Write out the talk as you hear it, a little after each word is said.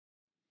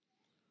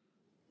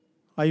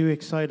Are you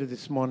excited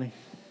this morning?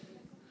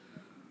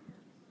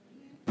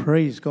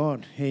 Praise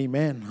God.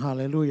 Amen.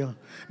 Hallelujah.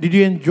 Did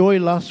you enjoy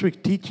last week's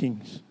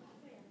teachings?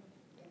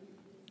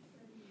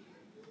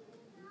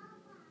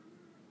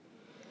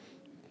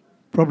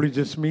 Probably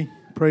just me.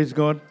 Praise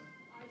God.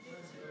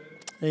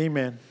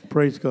 Amen.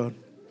 Praise God.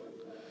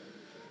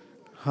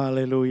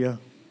 Hallelujah.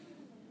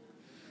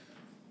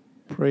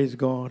 Praise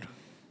God.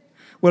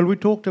 Well, we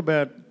talked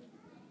about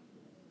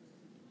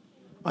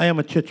I am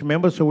a church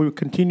member, so we will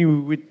continue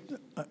with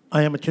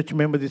I am a church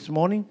member this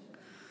morning.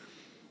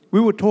 We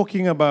were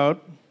talking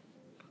about,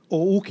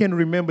 or who can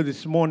remember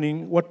this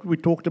morning, what we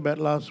talked about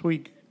last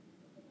week?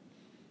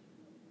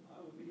 I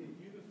will be a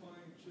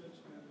unifying church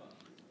member.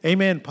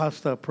 Amen,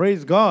 Pastor.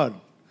 Praise God.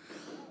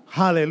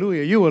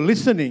 Hallelujah. You were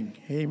listening.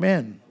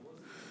 Amen.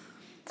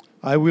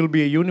 I will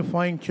be a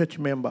unifying church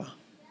member.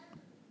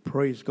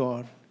 Praise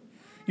God.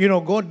 You know,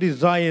 God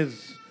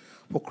desires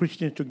for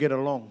Christians to get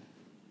along.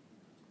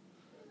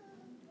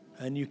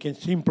 And you can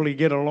simply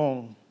get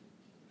along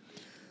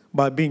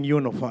by being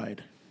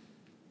unified.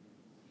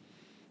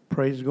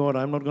 Praise God.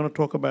 I'm not going to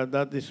talk about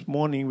that this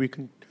morning. We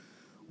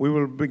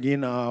will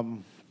begin, not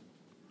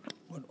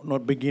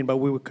begin, but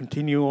we will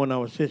continue on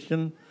our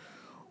session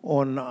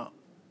on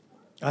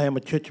I am a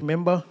church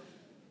member.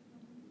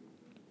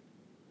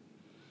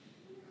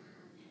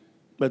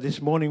 But this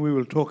morning we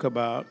will talk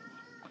about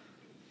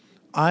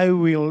I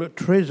will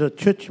treasure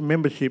church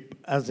membership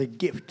as a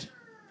gift.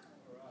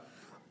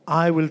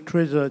 I will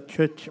treasure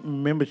church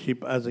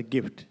membership as a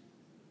gift.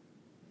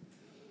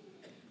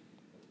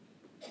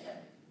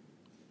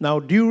 Now,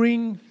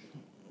 during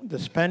the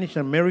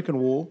Spanish-American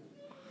War,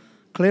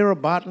 Clara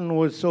Barton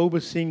was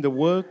overseeing the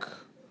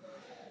work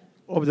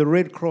of the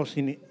Red Cross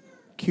in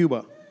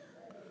Cuba.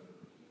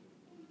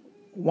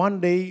 One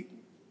day,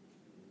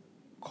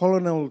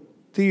 Colonel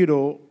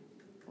Theodore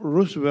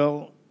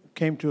Roosevelt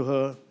came to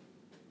her.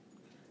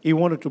 He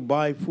wanted to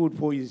buy food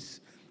for his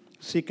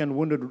sick and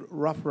wounded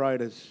Rough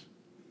Riders.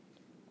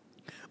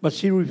 But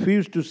she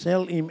refused to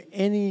sell him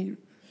any.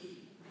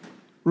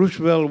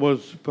 Roosevelt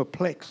was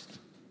perplexed.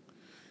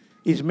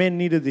 His men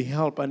needed the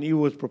help, and he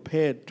was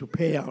prepared to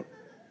pay out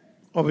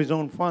of his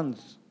own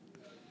funds.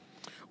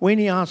 When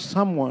he asked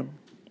someone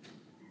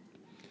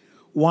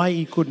why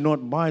he could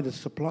not buy the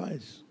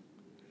supplies,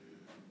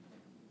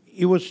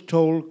 he was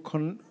told,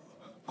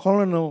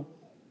 Colonel,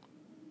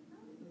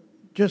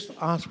 just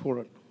ask for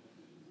it.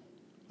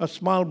 A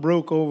smile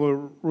broke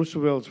over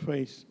Roosevelt's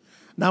face.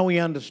 Now he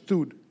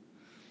understood.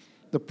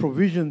 The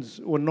provisions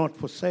were not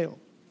for sale.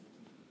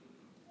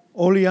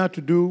 All he had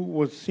to do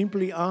was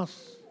simply ask.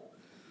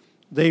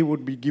 They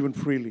would be given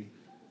freely.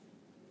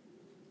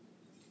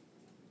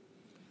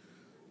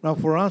 Now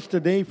for us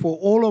today, for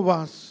all of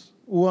us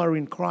who are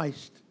in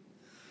Christ,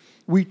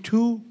 we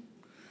too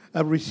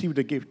have received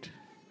a gift.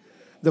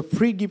 The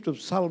free gift of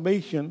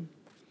salvation,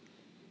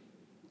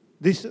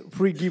 this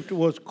free gift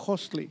was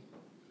costly.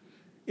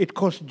 It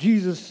cost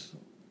Jesus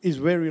his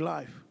very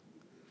life.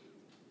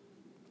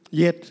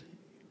 Yet,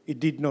 it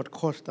did not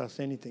cost us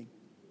anything.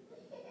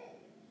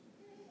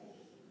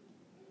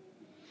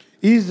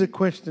 Here's the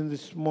question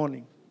this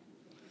morning.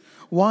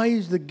 Why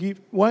is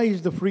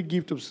the free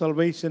gift of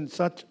salvation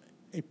such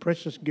a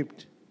precious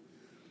gift?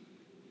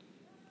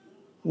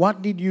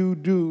 What did you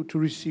do to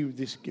receive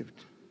this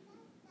gift?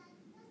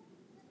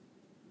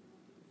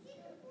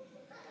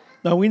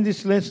 Now, in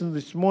this lesson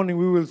this morning,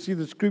 we will see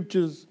the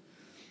scriptures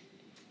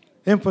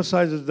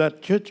emphasizes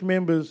that church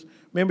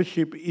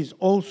membership is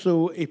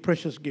also a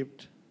precious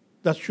gift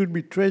that should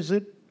be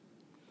treasured.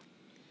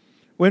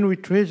 When we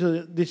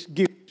treasure this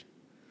gift,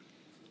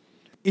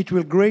 it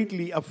will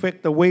greatly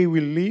affect the way we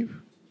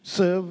live,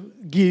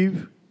 serve,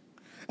 give,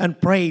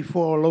 and pray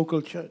for our local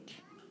church.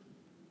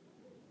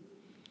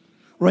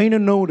 Rainer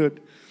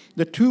noted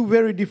the two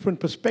very different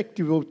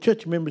perspectives of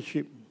church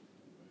membership.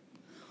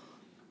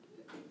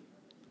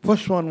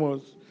 First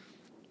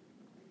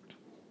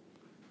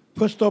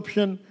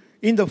option,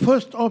 in the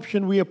first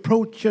option, we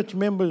approach church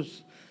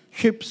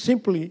membership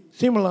simply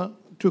similar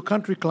to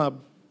country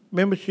club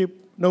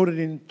membership noted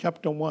in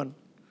chapter 1.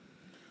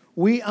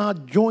 We are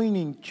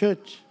joining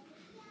church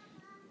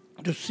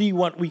to see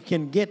what we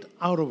can get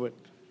out of it.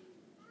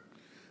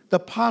 The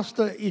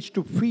pastor is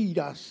to feed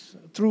us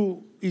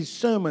through his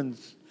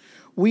sermons.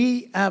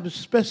 We have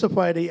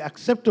specified an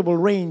acceptable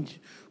range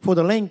for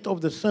the length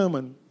of the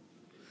sermon.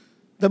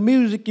 The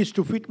music is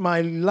to fit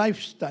my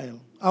lifestyle,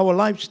 our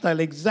lifestyle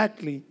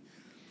exactly.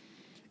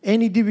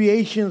 Any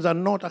deviations are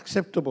not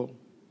acceptable.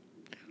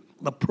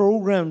 The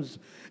programs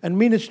and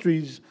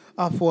ministries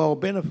are for our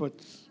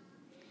benefits.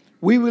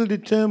 We will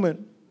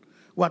determine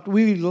what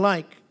we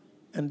like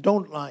and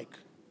don't like.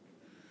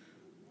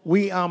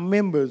 We are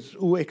members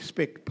who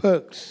expect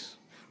perks,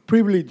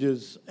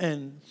 privileges,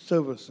 and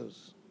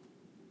services.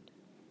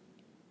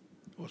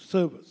 Or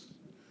service.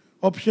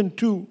 Option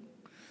 2.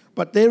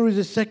 But there is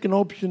a second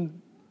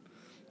option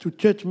to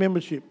church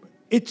membership.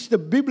 It's the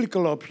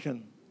biblical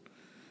option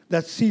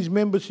that sees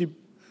membership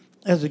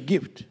as a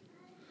gift,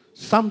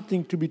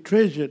 something to be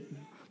treasured.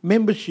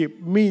 Membership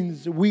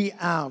means we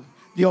have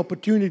the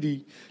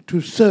opportunity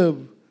to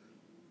serve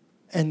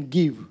and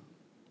give,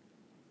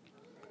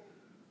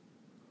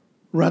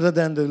 rather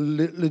than the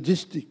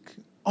logistic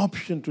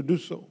option to do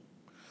so.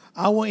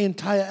 Our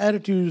entire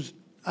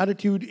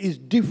attitude is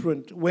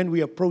different when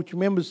we approach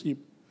membership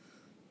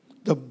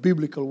the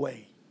biblical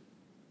way.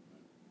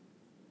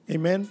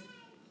 Amen?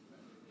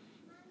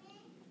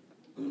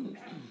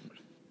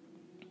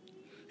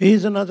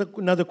 Here's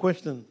another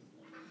question.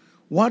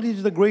 What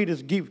is the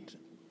greatest gift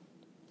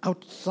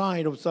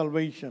outside of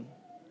salvation?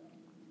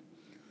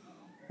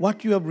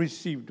 What you have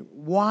received,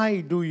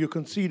 why do you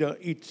consider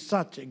it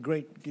such a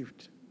great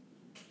gift?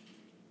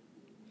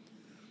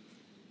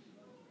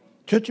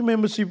 Church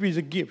membership is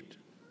a gift.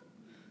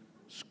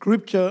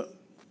 Scripture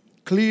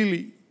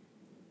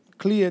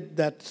clear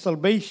that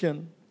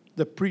salvation,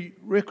 the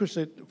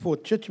prerequisite for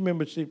church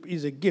membership,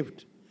 is a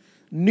gift.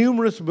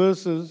 Numerous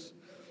verses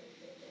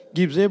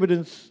gives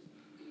evidence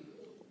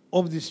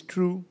of this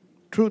truth,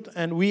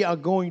 and we are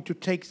going to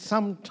take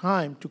some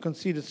time to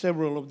consider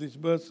several of these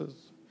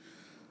verses.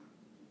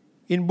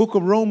 In book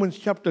of Romans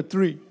chapter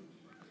 3,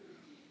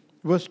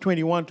 verse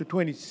 21 to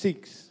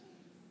 26.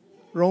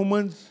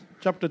 Romans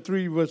chapter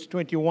 3, verse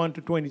 21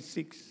 to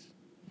 26.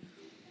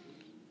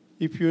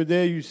 If you're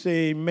there, you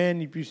say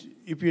amen.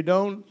 If you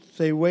don't,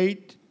 say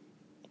wait.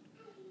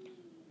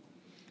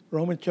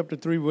 Romans chapter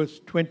 3, verse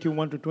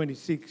 21 to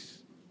 26.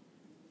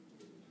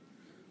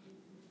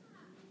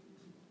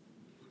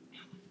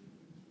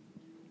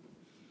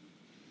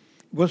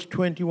 Verse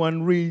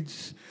 21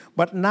 reads,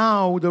 "But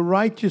now the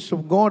righteousness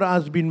of God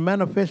has been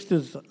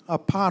manifested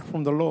apart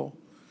from the law,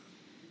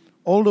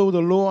 although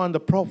the law and the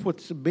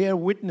prophets bear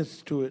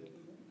witness to it.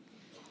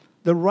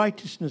 The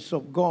righteousness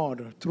of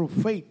God through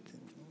faith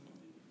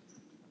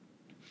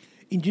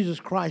in Jesus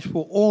Christ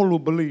for all who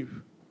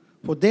believe.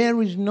 For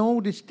there is no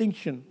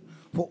distinction,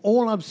 for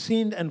all have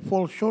sinned and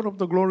fall short of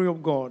the glory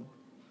of God,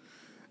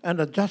 and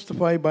are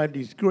justified by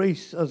His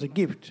grace as a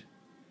gift,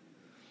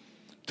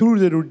 through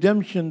the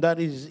redemption that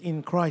is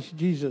in Christ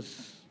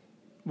Jesus."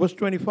 Verse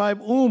 25,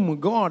 "Whom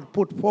God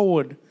put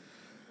forward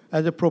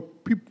as a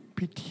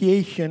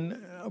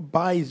propitiation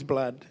by His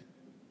blood,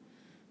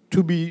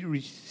 to be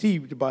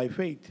received by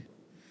faith."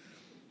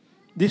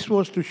 This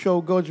was to show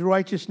God's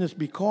righteousness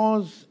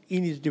because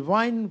in His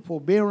divine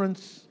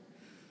forbearance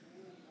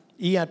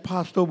He had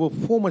passed over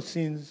former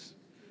sins.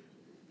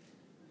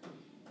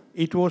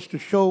 It was to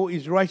show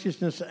His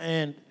righteousness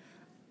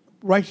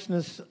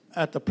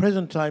at the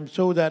present time,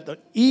 so that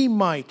He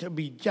might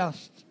be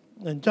just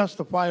and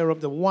justifier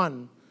of the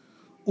one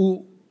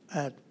who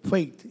had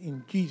faith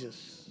in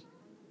Jesus.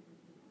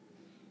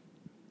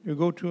 You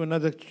go to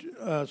another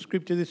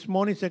scripture this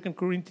morning, 2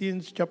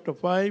 Corinthians chapter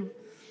 5,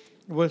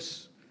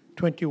 verse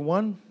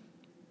 21.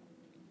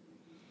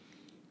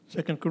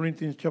 2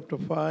 Corinthians chapter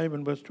 5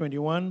 and verse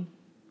 21.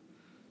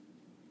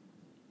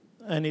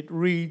 And it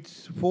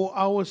reads, "For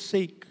our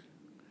sake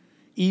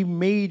He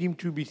made Him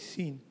to be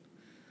sin,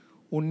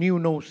 who knew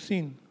no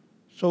sin,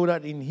 so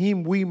that in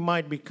Him we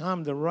might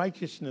become the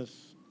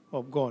righteousness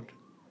of God."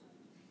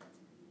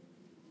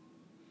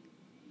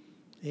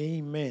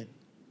 Amen.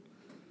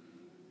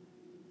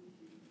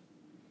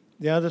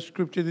 The other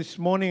scripture this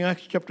morning,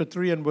 Acts chapter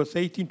 3 and verse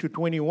 18 to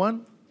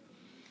 21.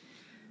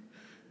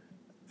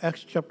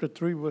 Acts chapter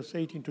 3, verse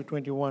 18 to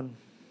 21.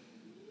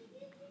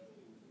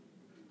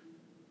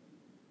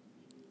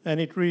 And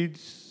it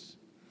reads,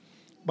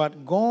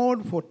 "But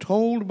God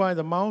foretold by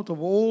the mouth of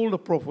all the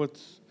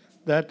prophets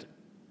that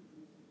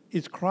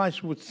His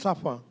Christ would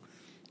suffer.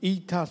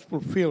 He hath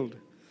fulfilled.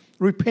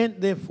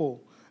 Repent therefore,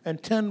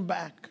 and turn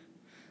back,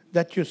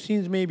 that your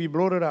sins may be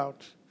blotted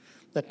out,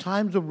 that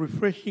times of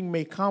refreshing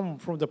may come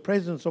from the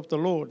presence of the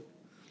Lord,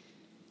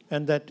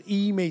 and that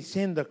He may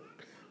send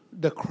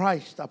the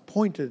Christ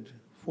appointed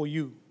for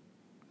you,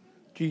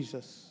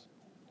 Jesus,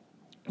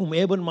 whom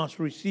heaven must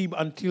receive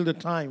until the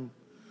time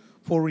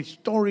for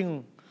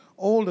restoring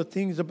all the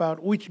things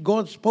about which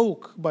God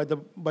spoke by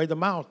the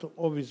mouth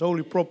of His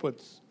holy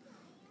prophets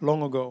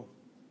long ago."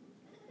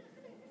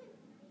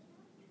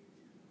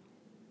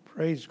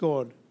 Praise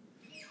God.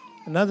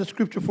 Another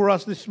scripture for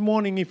us this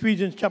morning,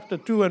 Ephesians chapter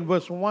 2 and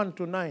verse 1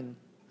 to 9.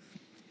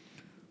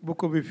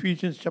 Book of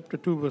Ephesians chapter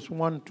 2, verse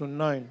 1 to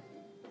 9.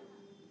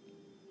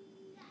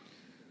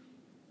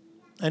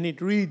 And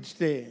it reads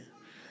there,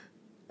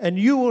 "And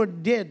you were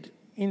dead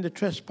in the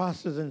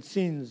trespasses and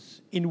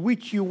sins in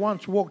which you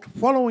once walked,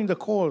 following the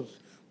course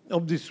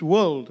of this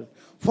world,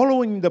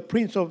 following the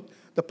prince of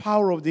the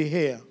power of the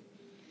air,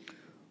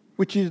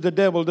 which is the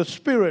devil, the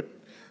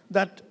spirit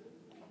that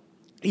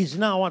is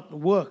now at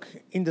work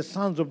in the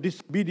sons of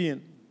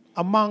disobedience,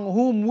 among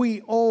whom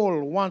we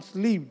all once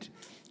lived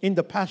in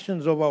the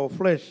passions of our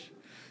flesh,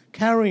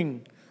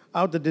 carrying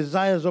out the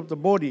desires of the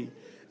body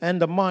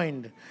and the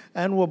mind,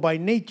 and were by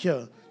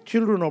nature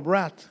children of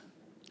wrath,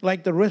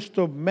 like the rest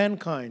of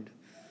mankind.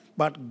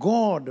 But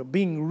God,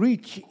 being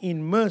rich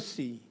in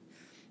mercy,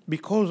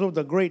 because of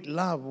the great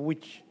love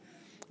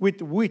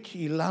with which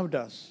He loved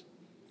us,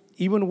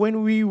 even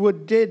when we were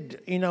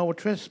dead in our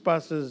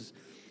trespasses,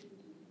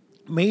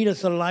 made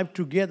us alive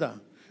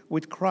together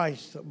with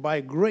Christ.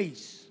 By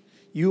grace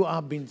you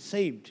have been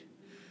saved,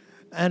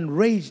 and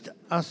raised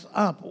us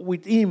up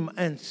with him,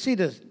 and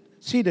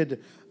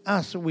seated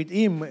us with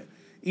him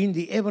in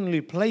the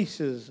heavenly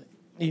places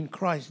in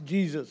Christ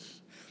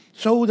Jesus,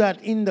 so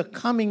that in the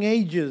coming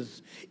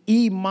ages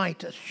he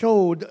might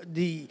show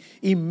the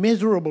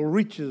immeasurable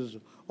riches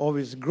of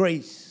his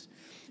grace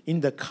in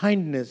the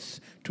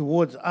kindness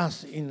towards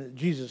us in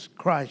Jesus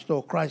Christ,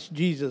 or Christ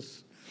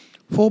Jesus.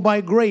 For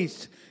by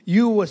grace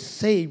you were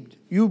saved,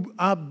 you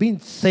have been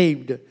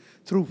saved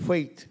through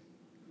faith.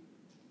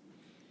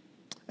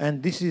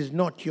 And this is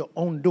not your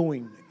own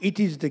doing. It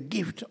is the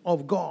gift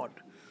of God,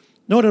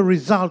 not a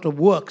result of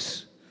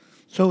works,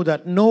 so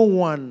that no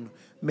one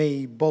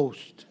may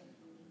boast.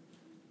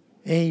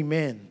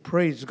 Amen.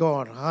 Praise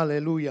God.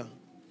 Hallelujah.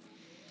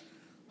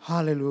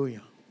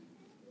 Hallelujah.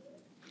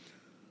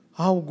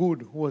 How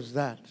good was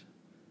that?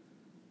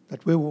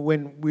 That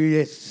when we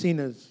were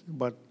sinners,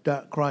 but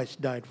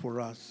Christ died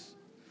for us.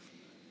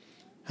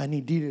 And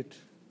he did it.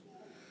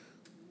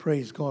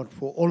 Praise God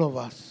for all of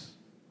us.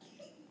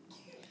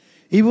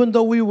 Even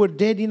though we were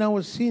dead in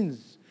our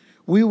sins,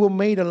 we were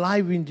made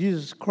alive in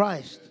Jesus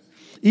Christ.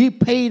 He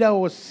paid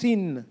our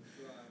sin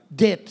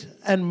debt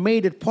and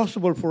made it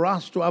possible for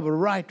us to have a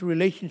right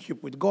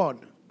relationship with God.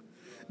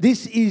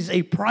 This is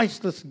a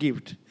priceless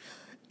gift.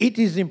 It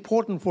is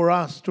important for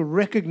us to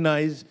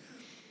recognize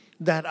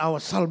that our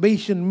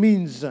salvation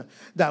means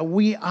that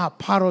we are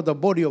part of the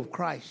body of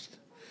Christ.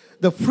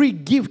 The free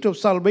gift of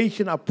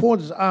salvation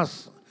affords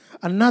us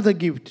another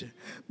gift,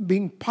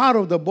 being part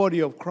of the body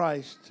of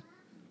Christ.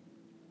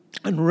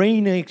 And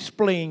Raina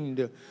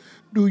explained,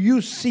 do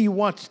you see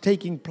what's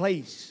taking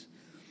place?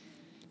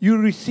 You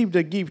received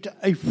a gift,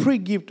 a free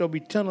gift of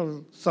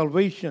eternal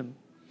salvation.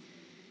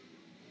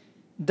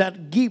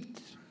 That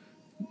gift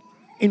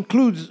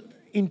includes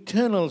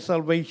eternal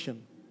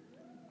salvation.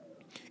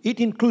 It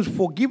includes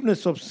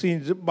forgiveness of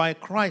sins by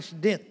Christ's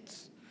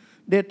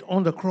death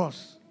on the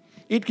cross.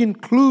 It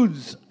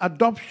includes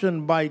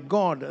adoption by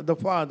God the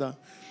Father.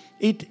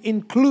 It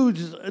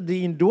includes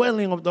the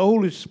indwelling of the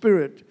Holy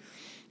Spirit.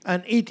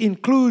 And it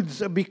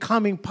includes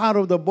becoming part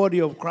of the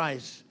body of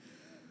Christ.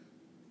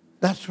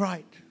 That's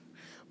right.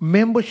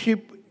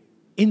 Membership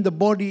in the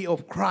body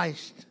of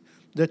Christ,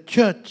 the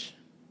church,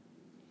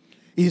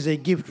 is a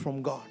gift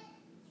from God.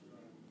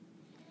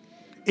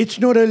 It's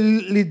not a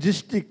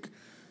logistic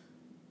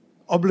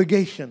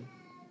obligation.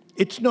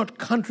 It's not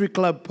country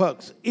club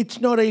perks.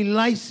 It's not a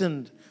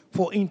license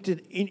for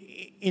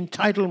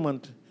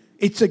entitlement.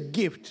 It's a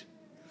gift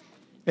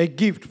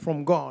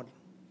from God,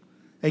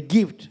 a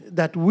gift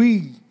that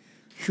we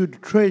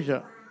should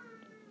treasure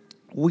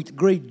with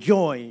great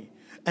joy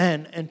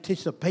and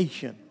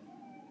anticipation.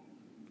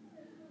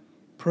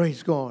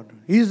 Praise God.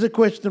 Here's the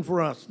question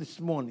for us this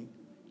morning.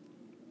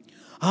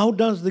 How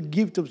does the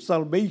gift of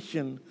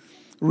salvation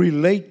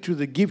relate to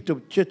the gift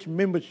of church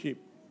membership?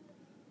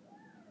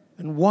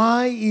 And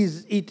why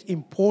is it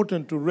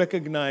important to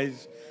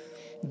recognize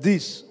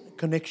this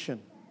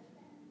connection?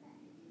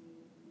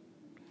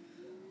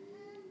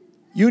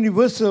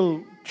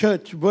 Universal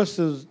church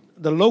versus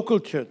the local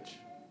church.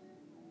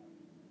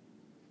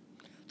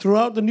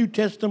 Throughout the New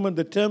Testament,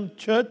 the term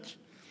church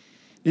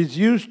is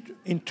used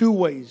in two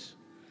ways.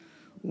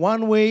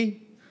 One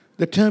way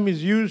the term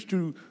is used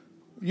to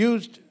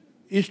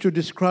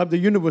describe the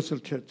universal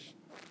church.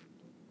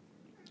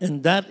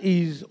 And that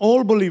is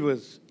all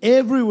believers,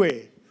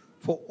 everywhere,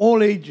 for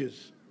all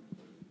ages.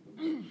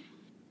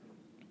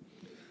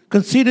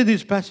 Consider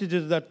these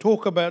passages that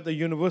talk about the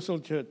universal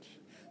church.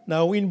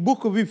 Now, in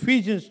book of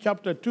Ephesians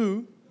chapter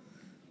 2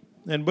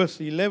 and verse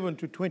 11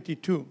 to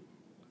 22,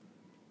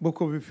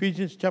 book of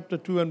Ephesians chapter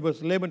 2 and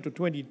verse 11 to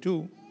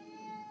 22,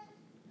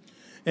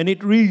 and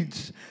it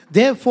reads,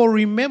 therefore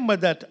remember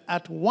that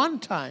at one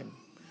time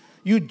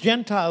you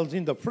Gentiles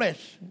in the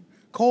flesh,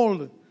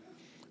 called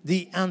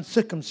the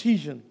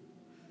uncircumcision,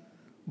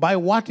 by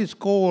what is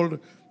called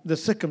the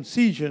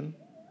circumcision,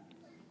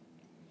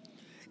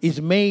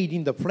 is made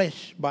in the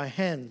flesh by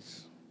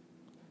hands.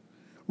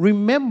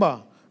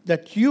 Remember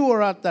that you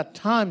were at that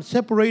time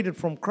separated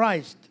from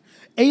Christ,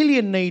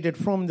 alienated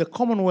from the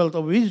commonwealth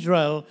of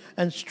Israel,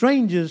 and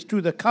strangers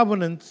to the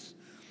covenants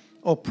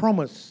of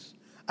promise,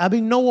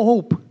 having no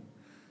hope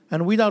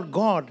and without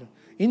God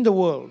in the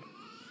world.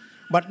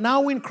 But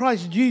now in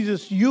Christ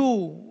Jesus,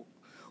 you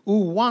who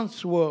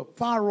once were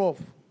far off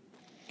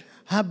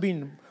have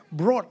been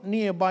brought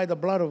near by the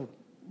blood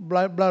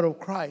of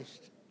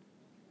Christ.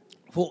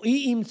 For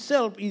he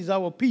himself is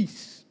our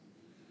peace,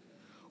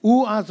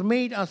 who has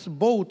made us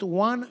both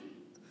one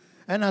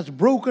and has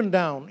broken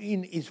down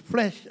in his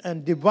flesh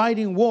and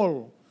dividing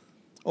wall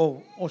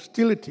of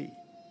hostility,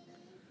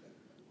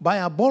 by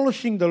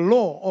abolishing the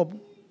law of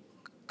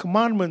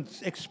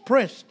commandments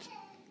expressed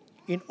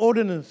in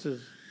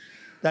ordinances,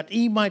 that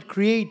he might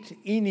create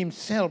in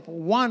himself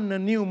one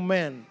new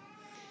man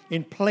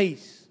in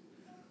place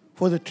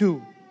for the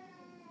two,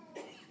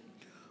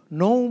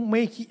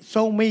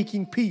 so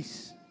making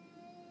peace,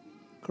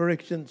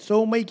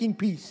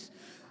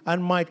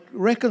 and might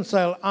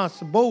reconcile us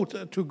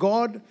both to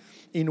God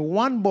in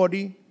one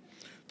body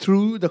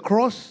through the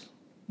cross,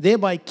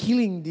 thereby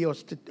killing the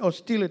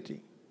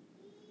hostility.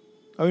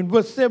 Now in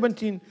verse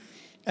 17,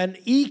 and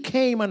he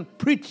came and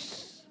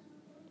preached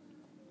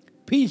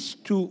peace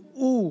to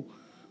who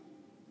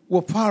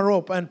were far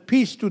off and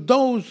peace to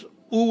those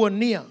who were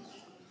near.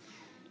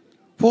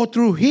 For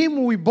through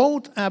him we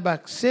both have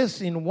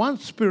access in one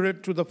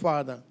spirit to the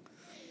Father.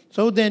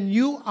 So then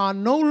you are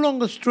no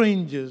longer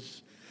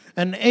strangers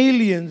and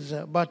aliens,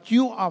 but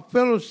you are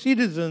fellow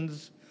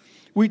citizens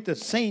with the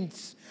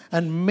saints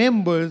and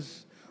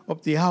members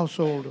of the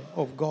household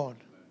of God.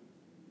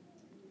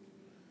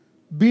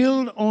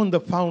 Build on the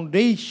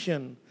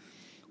foundation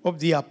of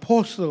the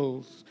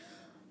apostles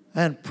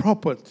and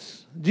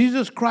prophets,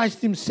 Jesus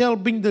Christ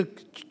himself being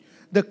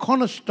the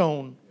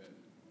cornerstone,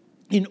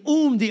 in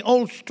whom the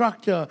whole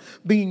structure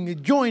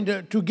being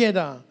joined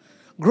together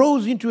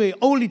grows into a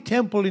holy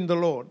temple in the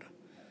Lord.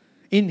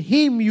 In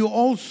him you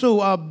also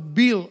are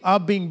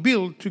being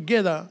built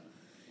together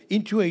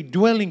into a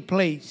dwelling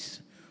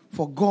place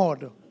for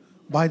God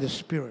by the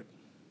Spirit.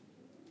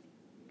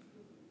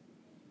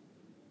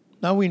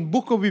 Now in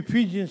book of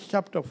Ephesians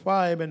chapter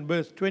 5 and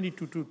verse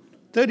 22 to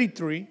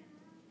 33,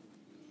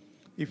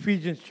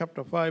 Ephesians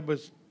chapter 5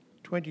 verse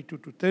 22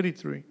 to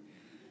 33,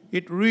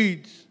 it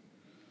reads,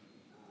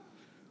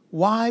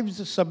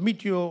 wives, submit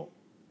to your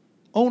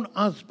own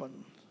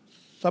husband.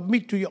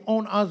 Submit to your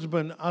own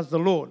husband as the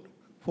Lord.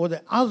 For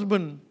the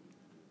husband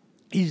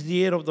is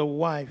the head of the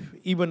wife,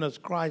 even as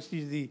Christ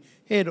is the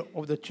head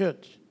of the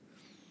church,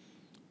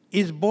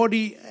 his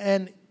body,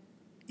 and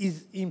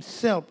is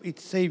himself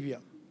its Savior.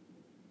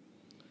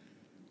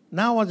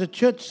 Now as the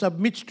church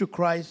submits to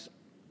Christ,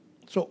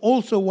 so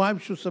also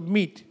wives should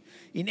submit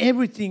in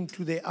everything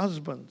to their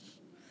husbands.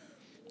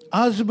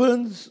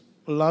 Husbands,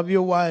 love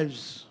your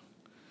wives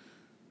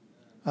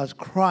as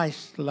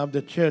Christ loved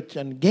the church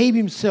and gave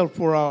himself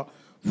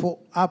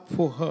up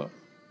for her,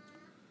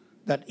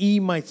 that he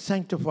might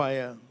sanctify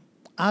her,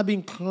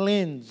 having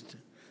cleansed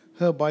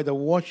her by the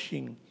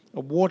washing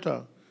of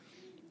water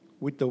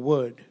with the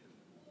word,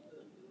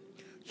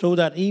 so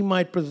that he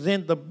might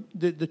present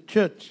the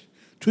church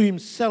to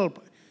himself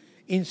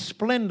in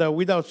splendor,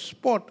 without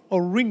spot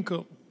or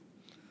wrinkle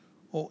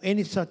or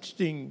any such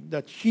thing,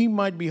 that she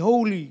might be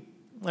holy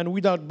and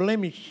without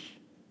blemish.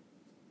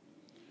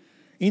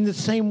 In the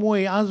same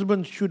way,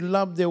 husbands should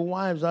love their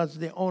wives as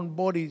their own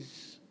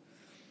bodies.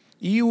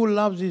 He who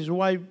loves his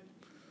wife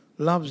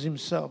loves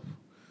himself.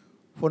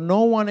 For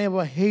no one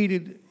ever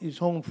hated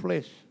his own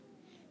flesh,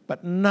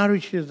 but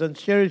nourishes and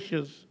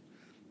cherishes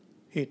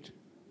it,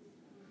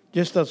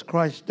 just as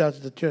Christ does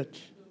the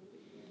church.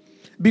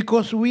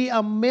 Because we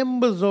are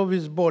members of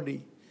his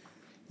body.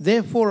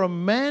 Therefore a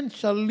man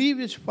shall leave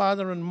his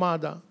father and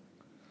mother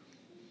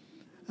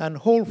and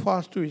hold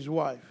fast to his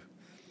wife,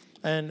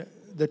 and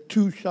the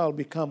two shall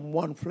become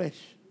one flesh.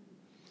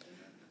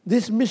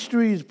 This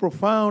mystery is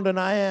profound, and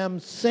I am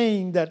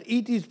saying that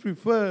it is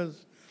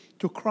prefers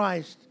to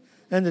Christ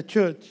and the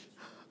church.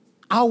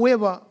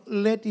 However,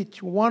 let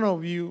each one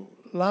of you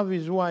love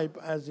his wife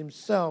as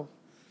himself,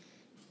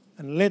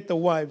 and let the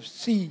wife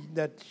see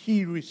that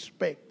she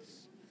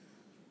respects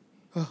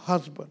her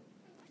husband.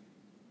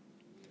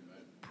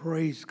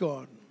 Praise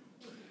God.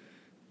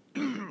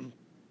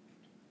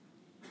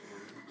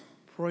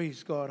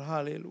 Praise God.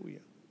 Hallelujah.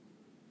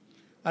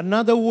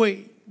 Another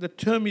way the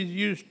term is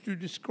used to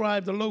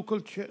describe the local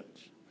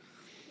church.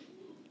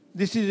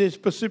 This is a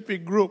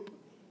specific group.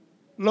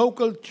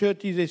 Local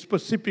church is a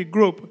specific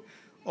group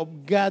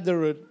of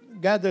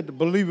gathered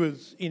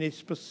believers in a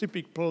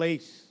specific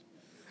place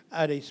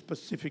at a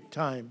specific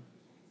time.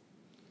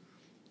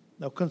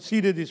 Now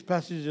consider these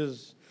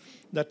passages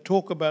that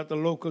talk about the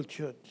local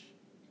church.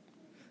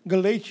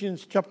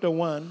 Galatians chapter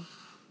 1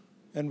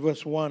 and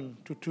verse 1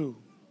 to 2.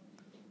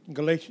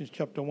 Galatians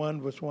chapter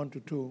 1 verse 1 to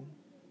 2.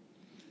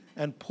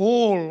 And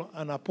Paul,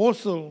 an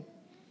apostle,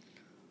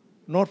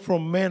 not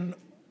from men,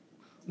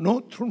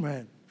 not through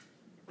man,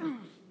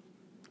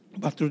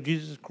 but through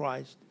Jesus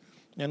Christ,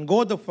 and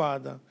God the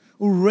Father,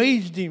 who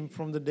raised him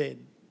from the dead,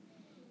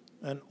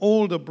 and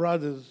all the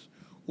brothers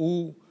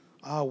who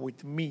are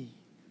with me,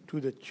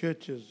 to the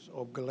churches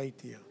of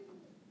Galatia.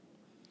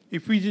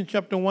 Ephesians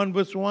chapter 1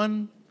 verse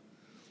 1,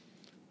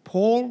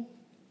 Paul,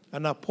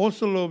 an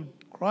apostle of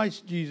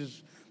Christ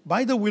Jesus,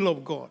 by the will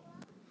of God,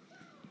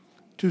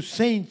 to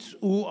saints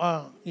who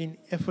are in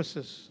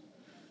Ephesus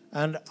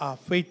and are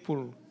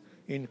faithful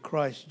in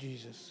Christ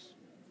Jesus.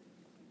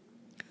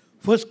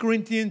 1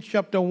 Corinthians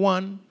chapter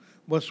 1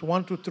 verse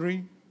 1 to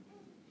 3.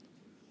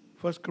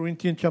 1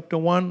 Corinthians chapter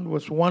 1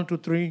 verse 1 to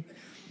 3.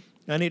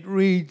 And it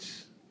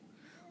reads,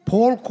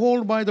 Paul,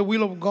 called by the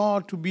will of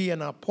God to be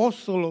an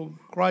apostle of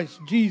Christ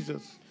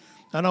Jesus,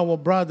 and our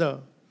brother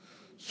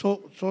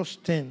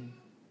Sosthenes,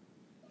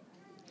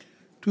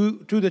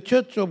 to the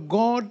church of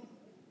God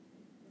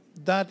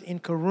that in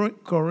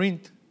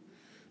Corinth,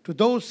 to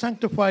those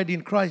sanctified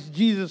in Christ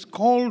Jesus,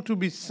 called to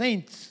be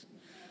saints,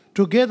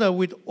 together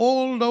with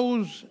all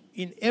those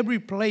in every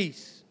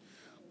place,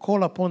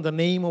 call upon the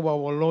name of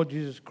our Lord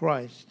Jesus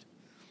Christ,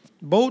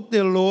 both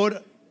their Lord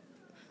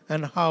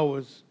and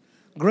ours.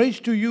 Grace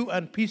to you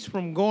and peace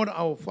from God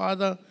our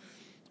Father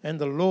and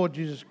the Lord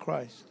Jesus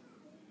Christ.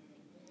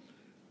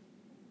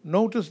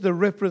 Notice the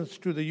reference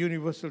to the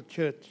universal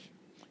church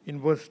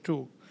in verse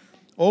 2.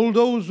 All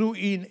those who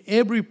in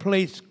every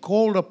place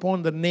called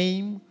upon the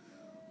name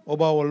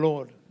of our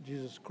Lord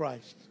Jesus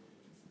Christ.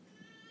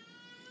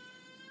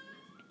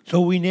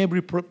 So in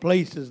every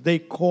places they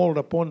called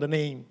upon the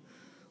name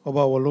of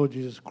our Lord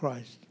Jesus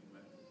Christ.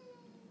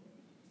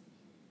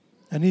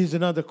 And here's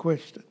another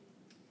question.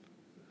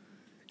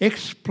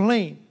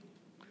 Explain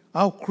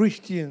how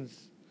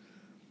Christians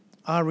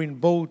are in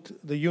both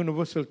the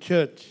universal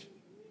church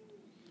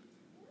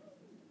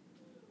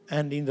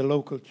and in the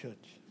local church.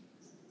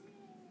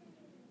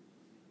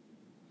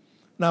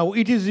 Now,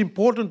 it is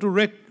important to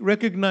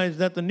recognize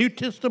that the New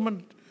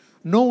Testament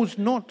knows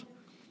not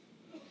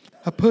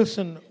a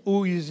person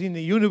who is in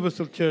the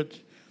universal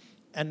church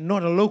and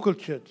not a local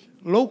church.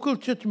 Local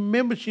church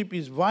membership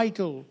is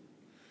vital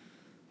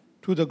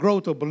to the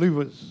growth of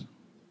believers.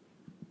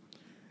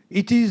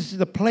 It is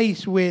the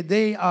place where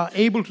they are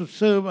able to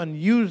serve and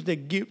use their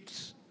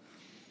gifts,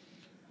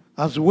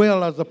 as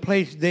well as the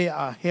place they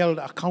are held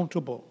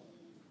accountable.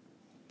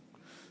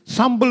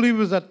 Some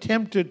believers are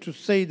tempted to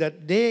say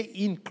that their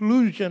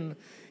inclusion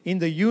in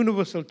the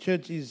universal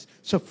church is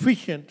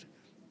sufficient,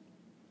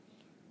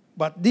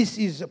 but this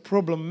is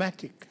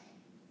problematic.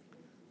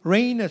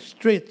 Rainer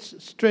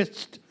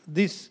stressed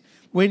this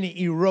when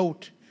he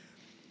wrote,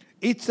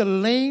 "It's a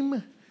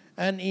lame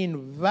and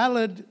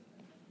invalid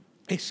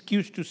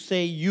excuse to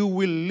say you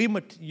will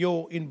limit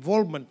your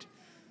involvement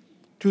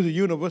to the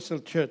universal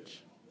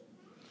church.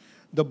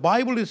 The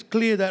Bible is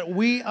clear that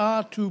we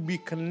are to be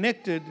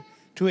connected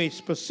to a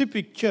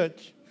specific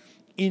church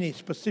in a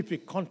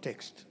specific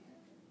context."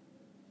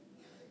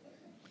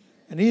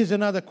 And here's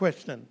another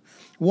question.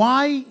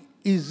 Why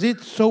is it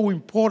so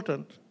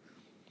important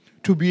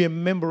to be a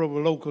member of a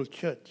local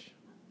church?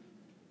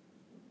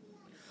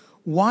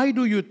 Why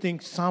do you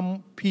think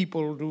some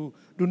people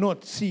do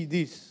not see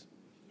this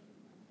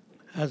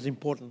as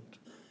important?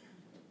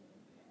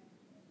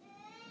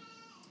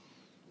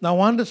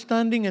 Now,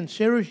 understanding and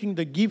cherishing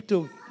the gift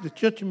of the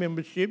church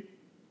membership,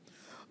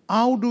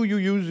 how do you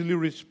usually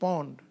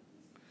respond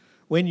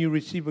when you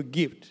receive a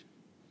gift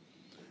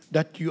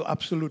that you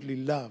absolutely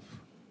love?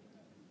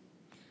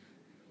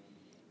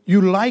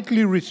 You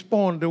likely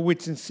respond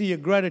with sincere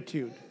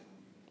gratitude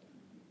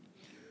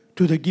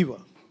to the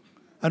giver.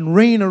 And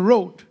Rainer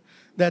wrote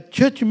that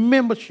church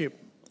membership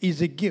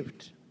is a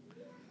gift.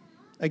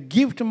 A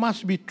gift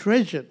must be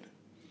treasured.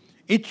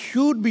 It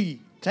should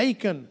be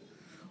taken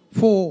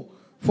for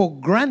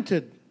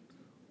granted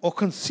or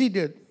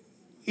considered.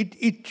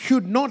 It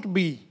should not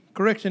be,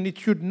 it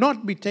should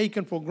not be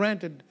taken for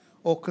granted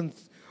or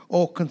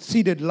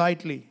considered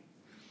lightly,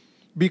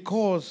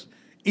 because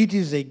it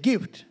is a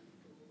gift.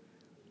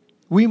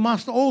 We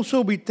must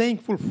also be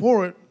thankful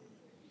for it.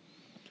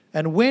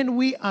 And when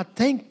we are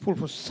thankful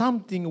for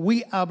something,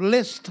 we have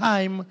less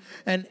time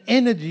and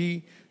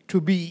energy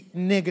to be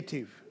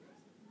negative.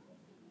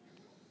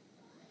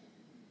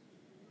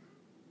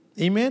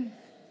 Amen?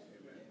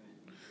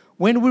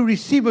 When we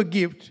receive a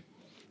gift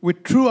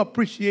with true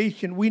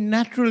appreciation, we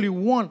naturally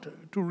want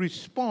to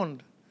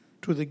respond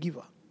to the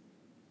giver.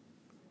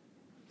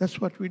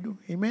 That's what we do.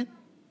 Amen?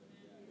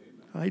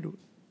 I do.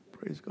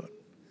 Praise God.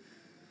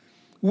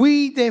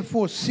 We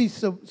therefore see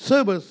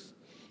service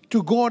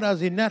to God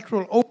as a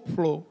natural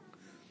overflow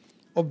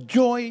of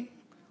joy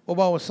of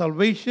our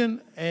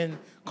salvation and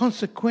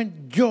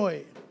consequent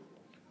joy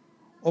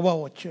of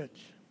our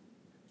church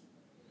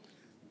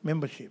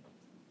membership.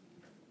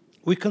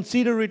 We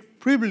consider it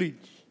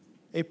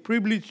a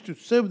privilege to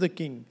serve the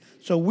King.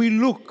 So we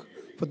look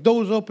for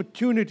those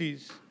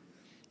opportunities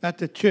at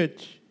the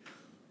church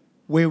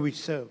where we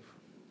serve.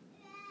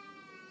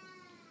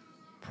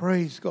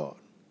 Praise God.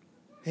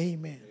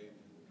 Amen.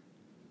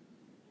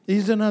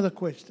 Here's another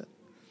question.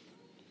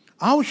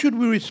 How should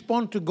we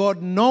respond to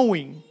God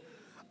knowing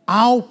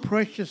how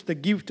precious the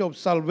gift of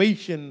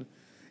salvation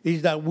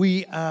is that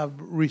we have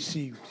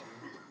received?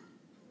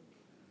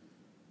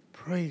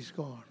 Praise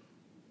God.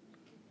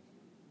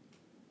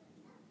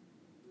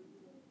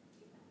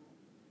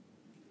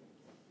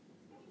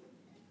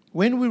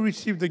 When we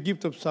receive the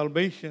gift of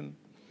salvation,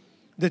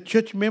 the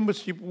church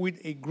membership with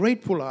a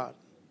grateful heart,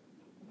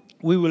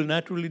 we will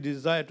naturally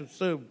desire to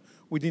serve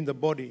within the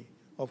body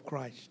of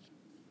Christ.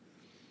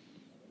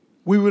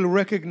 We will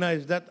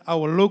recognize that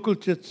our local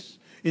church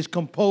is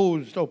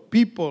composed of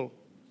people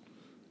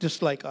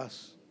just like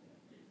us.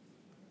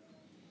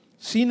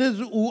 Sinners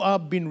who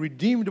have been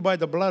redeemed by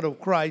the blood of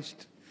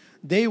Christ,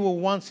 they were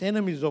once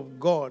enemies of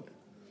God,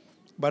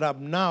 but have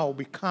now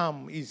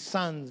become His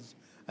sons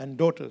and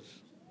daughters.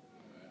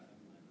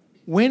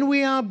 When we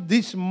have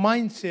this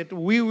mindset,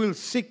 we will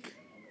seek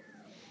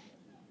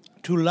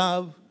to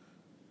love,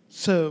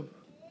 serve,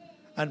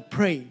 and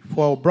pray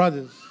for our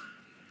brothers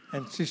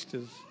and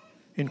sisters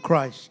in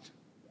Christ.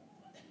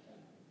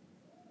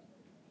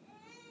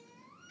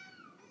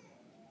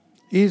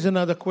 Here's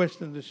another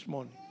question this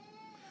morning.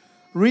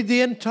 Read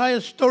the entire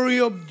story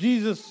of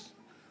Jesus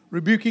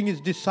rebuking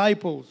his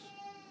disciples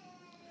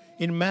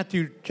in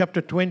Matthew chapter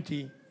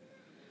 20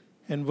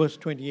 and verse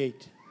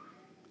 28.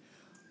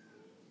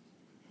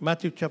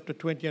 Matthew chapter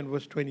 20 and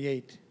verse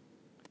 28.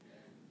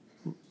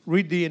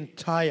 Read the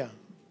entire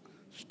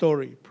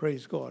story,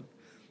 praise God.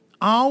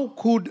 How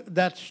could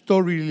that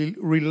story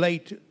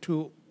relate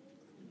to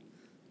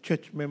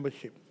church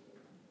membership?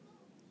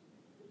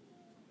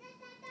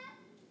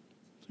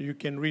 So you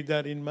can read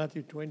that in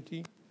Matthew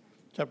 20,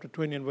 chapter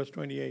 20 and verse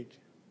 28.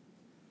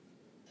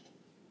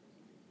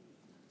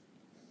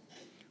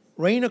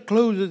 Rayner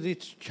closes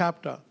its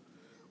chapter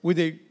with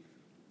a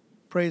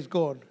praise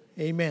God,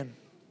 amen,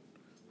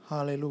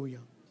 hallelujah.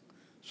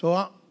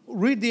 So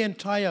read the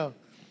entire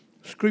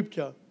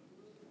scripture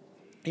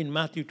in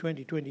Matthew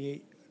 20,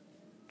 28,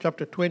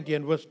 chapter 20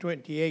 and verse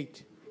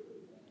 28,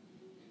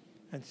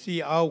 and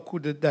see how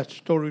could that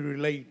story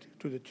relate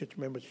to the church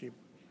membership.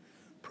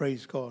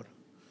 Praise God.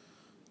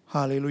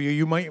 Hallelujah.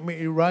 You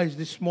may rise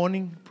this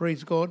morning.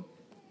 Praise God.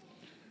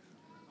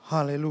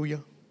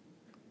 Hallelujah.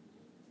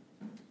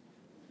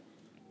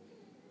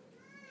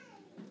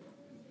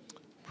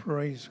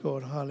 Praise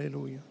God.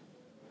 Hallelujah.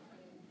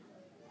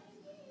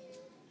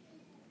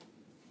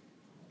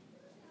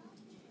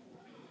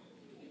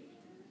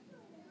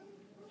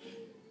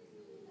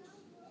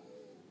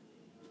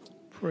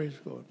 Praise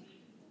God.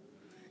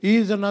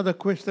 Here's another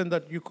question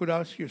that you could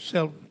ask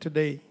yourself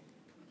today.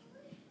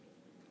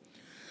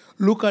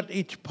 Look at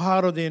each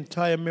part of the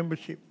entire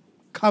membership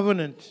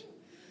covenant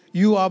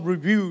you have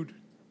reviewed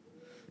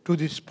to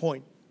this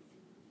point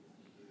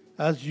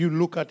as you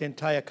look at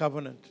entire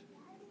covenant.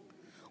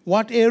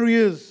 What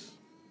areas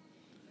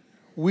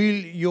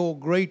will be your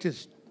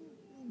greatest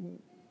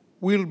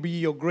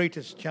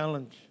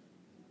challenge?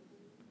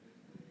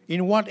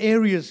 In what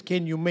areas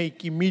can you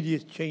make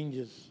immediate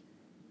changes?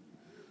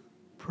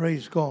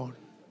 Praise God.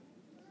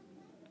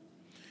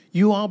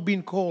 You have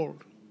been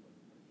called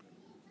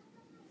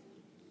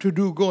to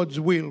do God's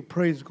will.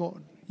 Praise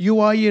God. You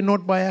are here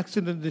not by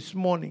accident this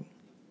morning.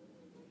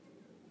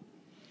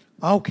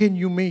 How can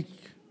you make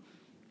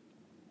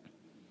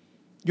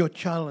your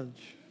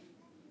challenge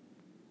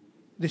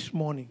this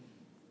morning?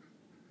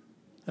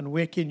 And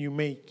where can you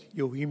make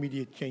your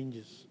immediate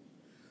changes?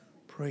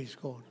 Praise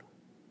God.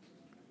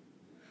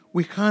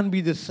 We can't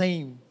be the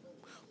same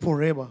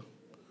forever.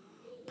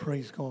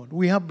 Praise God.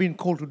 We have been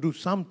called to do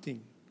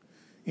something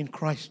in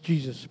Christ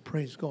Jesus.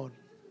 Praise God.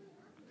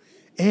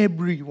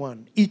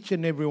 Everyone, each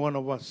and every one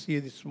of us here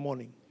this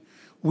morning,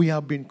 we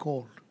have been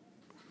called.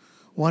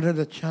 What are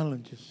the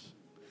challenges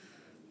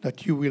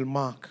that you will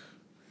mark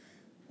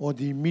or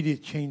the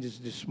immediate changes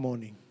this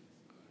morning?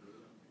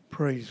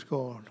 Praise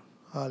God.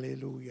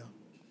 Hallelujah.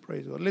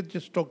 Praise God. Let's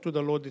just talk to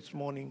the Lord this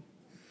morning.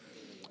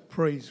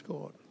 Praise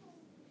God.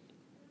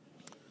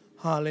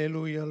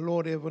 Hallelujah.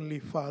 Lord, Heavenly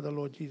Father,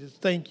 Lord Jesus,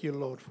 thank you,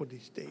 Lord, for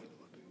this day.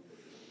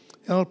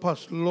 Help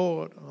us,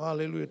 Lord,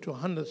 hallelujah, to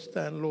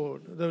understand,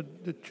 Lord,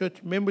 the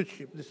church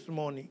membership this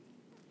morning.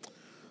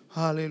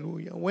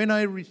 Hallelujah. When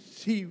I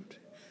received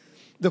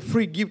the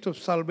free gift of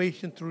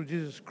salvation through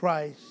Jesus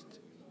Christ,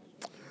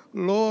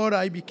 Lord,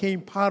 I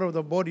became part of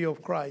the body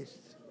of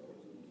Christ.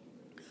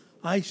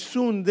 I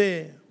soon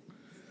there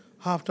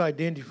have to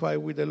identify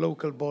with the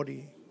local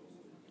body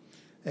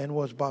and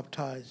was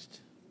baptized.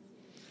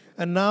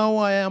 And now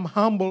I am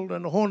humbled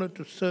and honored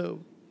to serve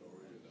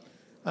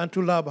and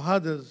to love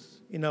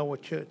others in our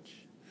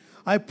church.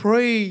 I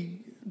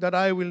pray that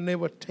I will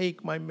never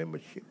take my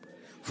membership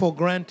for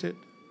granted,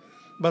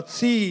 but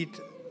see it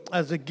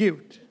as a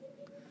gift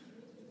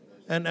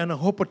and an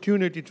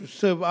opportunity to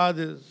serve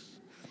others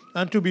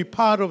and to be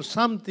part of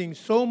something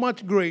so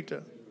much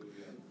greater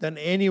than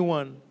any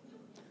one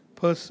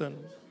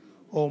person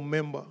or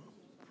member.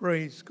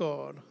 Praise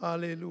God.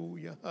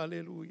 Hallelujah.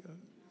 Hallelujah.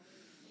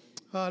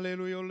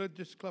 Hallelujah. Let's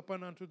just clap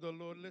unto the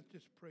Lord. Let's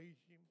just praise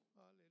you.